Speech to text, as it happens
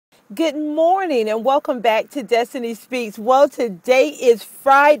Good morning and welcome back to Destahnee Speaks. Well, today is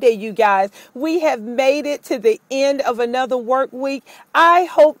Friday, you guys. We have made it to the end of another work week. I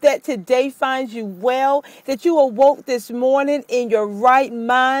hope that today finds you well, that you awoke this morning in your right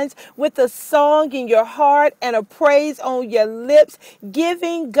minds with a song in your heart and a praise on your lips,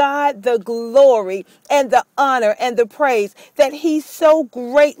 giving God the glory and the honor and the praise that He so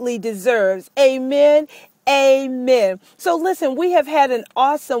greatly deserves. Amen. Amen. So listen, we have had an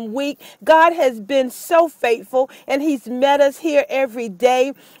awesome week. God has been so faithful and He's met us here every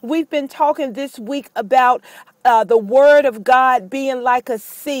day. We've been talking this week about the Word of God being like a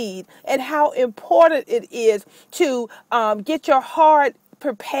seed and how important it is to get your heart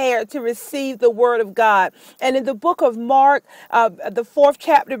prepared to receive the Word of God. And in the book of Mark, the 4th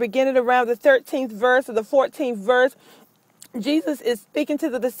chapter, beginning around the 13th verse or the 14th verse, Jesus is speaking to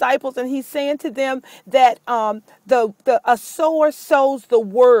the disciples and he's saying to them that a sower sows the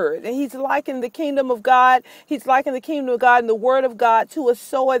word. And he's liking the kingdom of God. He's liking the kingdom of God and the word of God to a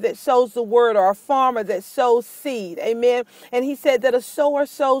sower that sows the word, or a farmer that sows seed. Amen. And he said that a sower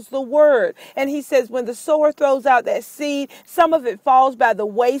sows the word. And he says when the sower throws out that seed, some of it falls by the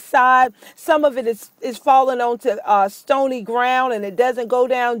wayside. Some of it is falling onto stony ground and it doesn't go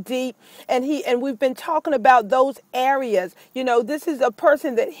down deep. And we've been talking about those areas. You know, this is a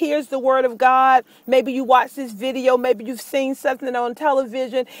person that hears the word of God. Maybe you watch this video. Maybe you've seen something on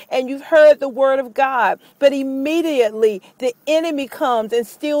television and you've heard the word of God. But immediately the enemy comes and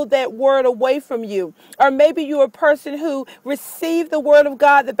steals that word away from you. Or maybe you're a person who received the word of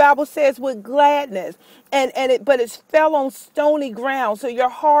God, the Bible says, with gladness. But it fell on stony ground. So your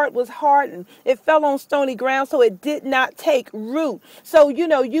heart was hardened. It fell on stony ground, so it did not take root. So,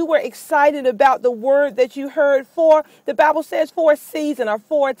 you were excited about the word that you heard for, the Bible says, for a season or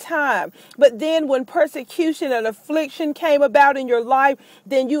for a time. But then when persecution and affliction came about in your life,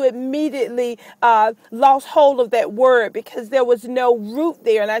 then you immediately lost hold of that word because there was no root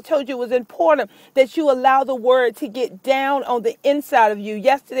there. And I told you it was important that you allow the word to get down on the inside of you.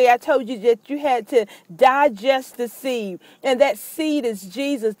 Yesterday, I told you that you had to digest the seed, and that seed is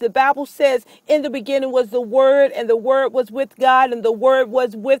Jesus. The Bible says in the beginning was the Word, and the Word was with God, and the Word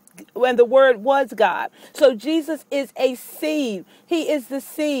was God. So Jesus is a seed. He is the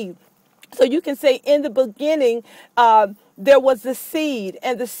seed. So you can say in the beginning, there was the seed,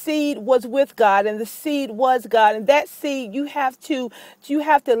 and the seed was with God, and the seed was God. And that seed, you have to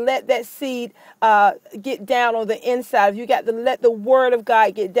let that seed get down on the inside of you. You got to let the word of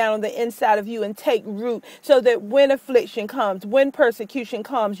God get down on the inside of you and take root, so that when affliction comes, when persecution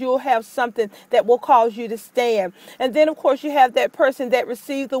comes, you'll have something that will cause you to stand. And then, of course, you have that person that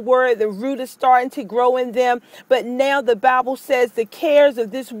received the word. The root is starting to grow in them. But now the Bible says the cares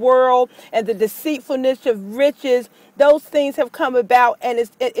of this world and the deceitfulness of riches, those things have come about, and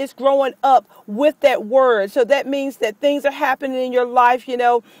it's growing up with that word. So that means that things are happening in your life,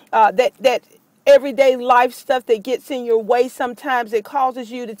 that everyday life stuff that gets in your way. Sometimes it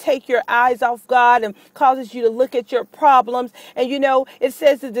causes you to take your eyes off God and causes you to look at your problems. And it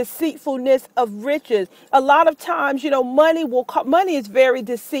says the deceitfulness of riches. A lot of times, money is very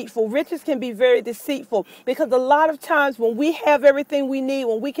deceitful. Riches can be very deceitful, because a lot of times when we have everything we need,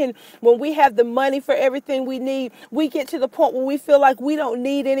 when we have the money for everything we need, we get to the point where we feel like we don't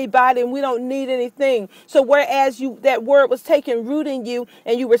need anybody and we don't need anything. So whereas that word was taking root in you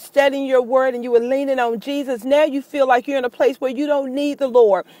and you were studying your word and you were leaning on Jesus, now you feel like you're in a place where you don't need the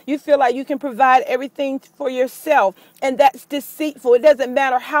Lord. You feel like you can provide everything for yourself, and that's deceitful. It doesn't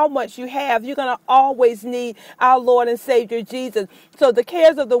matter how much you have. You're going to always need our Lord and Savior Jesus. So the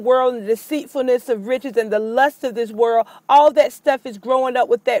cares of the world and the deceitfulness of riches and the lust of this world, all that stuff is growing up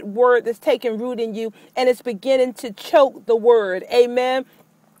with that word that's taking root in you, and it's beginning to choke the word. Amen.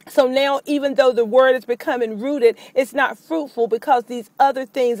 So now, even though the word is becoming rooted, it's not fruitful because these other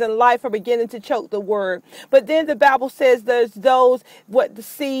things in life are beginning to choke the word. But then the Bible says there's the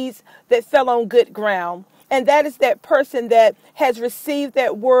seeds that fell on good ground. And that is that person that has received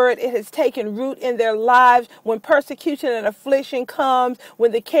that word. It has taken root in their lives. When persecution and affliction comes,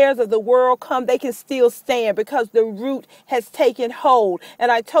 when the cares of the world come, they can still stand because the root has taken hold.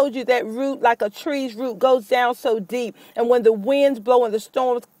 And I told you that root, like a tree's root, goes down so deep. And when the winds blow and the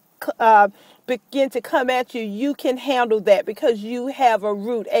storms begin to come at you, you can handle that because you have a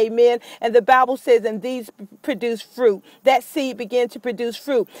root. Amen. And the Bible says, and these produce fruit. That seed began to produce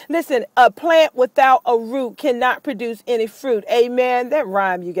fruit. Listen, a plant without a root cannot produce any fruit. Amen. That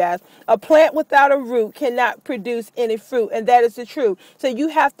rhyme, you guys. A plant without a root cannot produce any fruit. And that is the truth. So you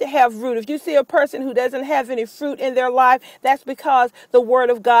have to have root. If you see a person who doesn't have any fruit in their life, that's because the word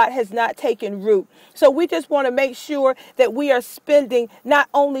of God has not taken root. So we just want to make sure that we are spending not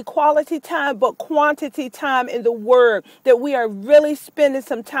only quality time, but quantity time in the word, that we are really spending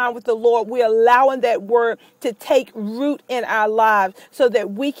some time with the Lord. We're allowing that word to take root in our lives so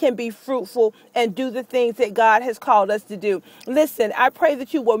that we can be fruitful and do the things that God has called us to do. Listen, I pray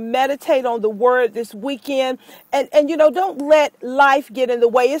that you will meditate on the word this weekend and don't let life get in the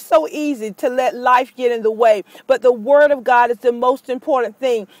way. It's so easy to let life get in the way, but the word of God is the most important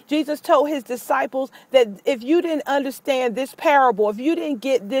thing. Jesus told his disciples that if you didn't understand this parable, if you didn't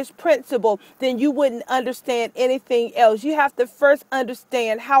get this principle, then you wouldn't understand anything else. You have to first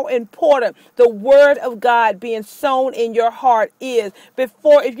understand how important the word of God being sown in your heart is.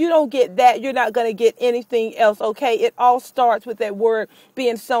 If you don't get that, you're not going to get anything else, okay? It all starts with that word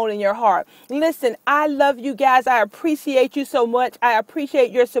being sown in your heart. Listen, I love you guys. I appreciate you so much. I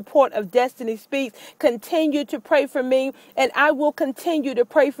appreciate your support of Destahnee Speaks. Continue to pray for me, and I will continue to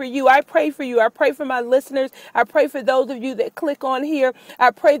pray for you. I pray for you. I pray for my listeners. I pray for those of you that click on here.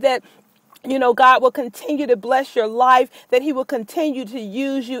 I pray that God will continue to bless your life, that he will continue to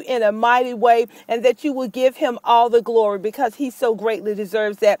use you in a mighty way, and that you will give him all the glory because he so greatly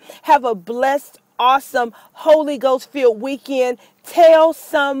deserves that. Have a blessed, awesome, Holy Ghost-filled weekend. Tell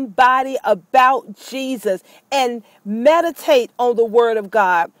somebody about Jesus and meditate on the word of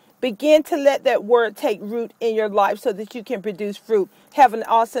God. Begin to let that word take root in your life so that you can produce fruit. Have an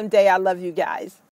awesome day. I love you guys.